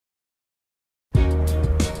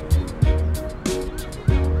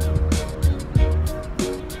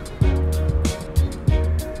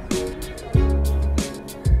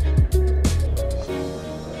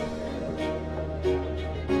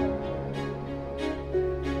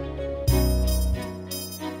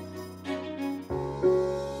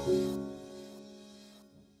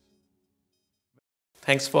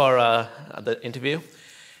Thanks for the interview,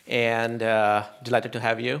 and delighted to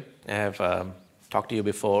have you. I have talked to you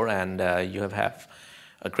before, and you have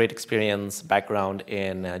a great experience, background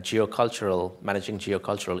in managing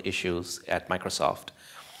geocultural issues at Microsoft.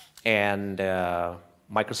 And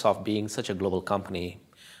Microsoft being such a global company,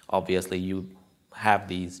 obviously you have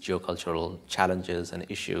these geocultural challenges and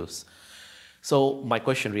issues. So my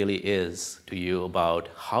question really is to you about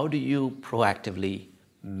how do you proactively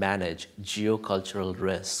manage geocultural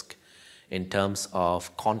risk in terms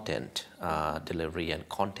of content delivery and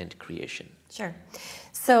content creation? Sure.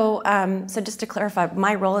 So just to clarify,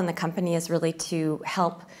 my role in the company is really to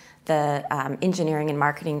help the engineering and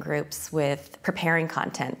marketing groups with preparing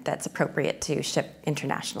content that's appropriate to ship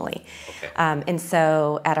internationally. Okay. And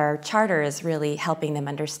so at our charter is really helping them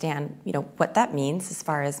understand, what that means as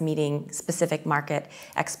far as meeting specific market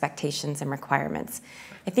expectations and requirements.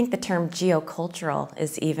 I think the term geocultural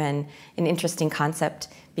is even an interesting concept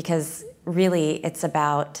because really it's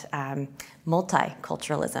about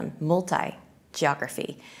multiculturalism,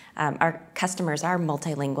 multi-geography. Our customers are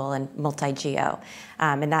multilingual and multi-geo,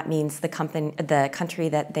 and that means the country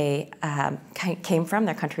that they came from,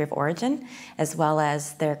 their country of origin, as well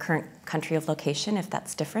as their current country of location, if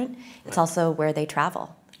that's different. It's also where they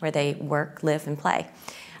travel, where they work, live, and play.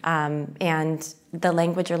 And the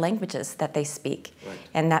language or languages that they speak. Right.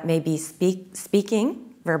 And that may be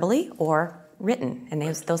speaking verbally or written, and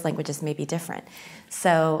those languages may be different.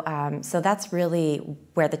 So that's really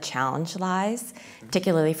where the challenge lies,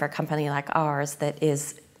 particularly for a company like ours that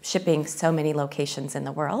is shipping so many locations in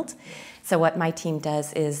the world. So what my team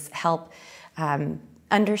does is help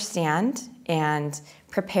understand and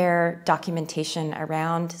prepare documentation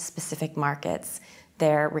around specific markets,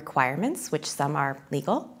 their requirements, which some are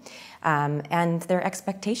legal, and their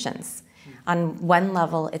expectations. On one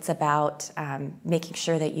level, it's about making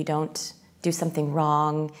sure that you don't do something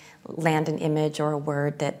wrong, land an image or a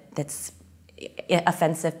word that's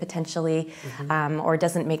offensive potentially, or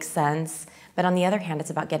doesn't make sense. But on the other hand, it's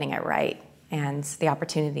about getting it right and the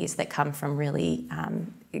opportunities that come from really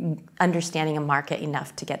understanding a market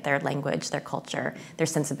enough to get their language, their culture, their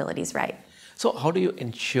sensibilities right. So how do you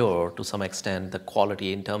ensure, to some extent, the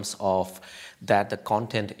quality in terms of that the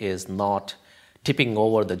content is not tipping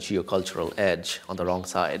over the geocultural edge on the wrong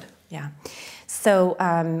side? Yeah. So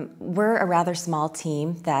we're a rather small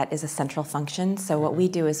team that is a central function. So what we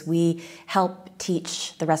do is we help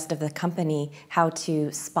teach the rest of the company how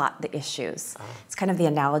to spot the issues. It's kind of the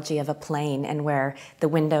analogy of a plane, and where the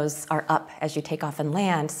windows are up as you take off and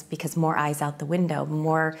land because more eyes out the window,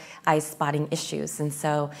 more eyes spotting issues. And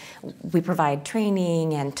so we provide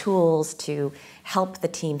training and tools to help the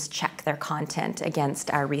teams check their content against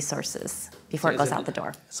our resources before it goes out the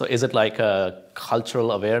door. So is it like a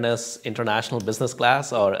cultural awareness international business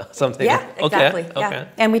class or something? Yeah, exactly. Okay. Yeah. Okay.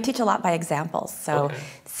 And we teach a lot by examples. So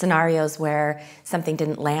scenarios where something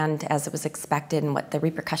didn't land as it was expected and what the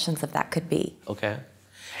repercussions of that could be. Okay.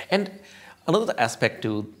 And another aspect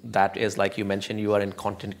to that is, like you mentioned, you are in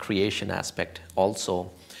content creation aspect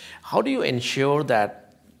also. How do you ensure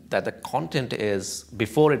that the content is,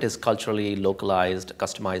 before it is culturally localized,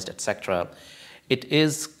 customized, etc., it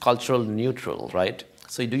is cultural neutral, right?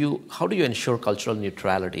 So how do you ensure cultural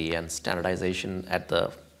neutrality and standardization at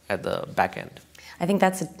the back end? I think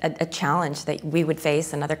that's a challenge that we would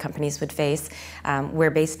face and other companies would face.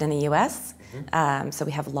 We're based in the US, so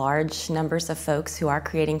we have large numbers of folks who are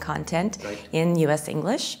creating content in US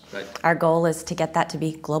English. Right. Our goal is to get that to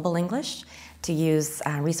be global English, to use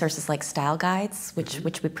resources like style guides,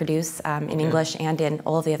 which we produce in English and in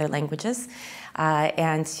all of the other languages,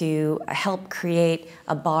 and to help create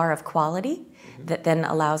a bar of quality that then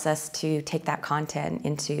allows us to take that content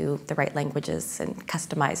into the right languages and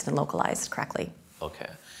customized and localized correctly. Okay.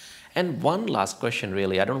 And one last question,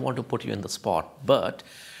 really. I don't want to put you in the spot, but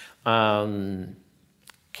can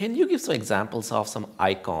you give some examples of some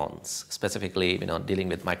icons, specifically, dealing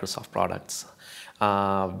with Microsoft products,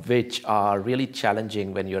 which are really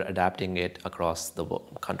challenging when you're adapting it across the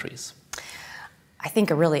countries? I think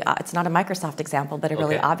it's not a Microsoft example, but a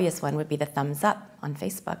really obvious one would be the thumbs up on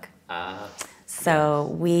Facebook.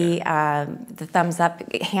 So the thumbs up,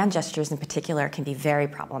 hand gestures in particular, can be very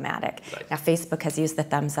problematic. Right. Now, Facebook has used the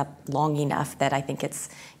thumbs up long enough that I think it's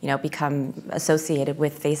become associated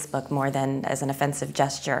with Facebook more than as an offensive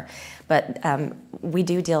gesture. But we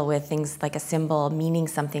do deal with things like a symbol meaning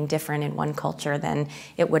something different in one culture than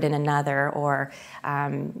it would in another, or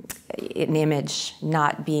an image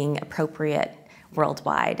not being appropriate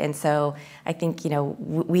worldwide. And so I think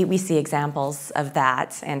we see examples of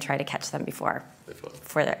that and try to catch them before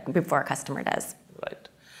a customer does. Right.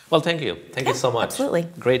 Well, thank you. Thank you so much. Absolutely.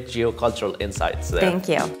 Great geocultural insights there. Thank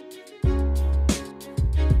you.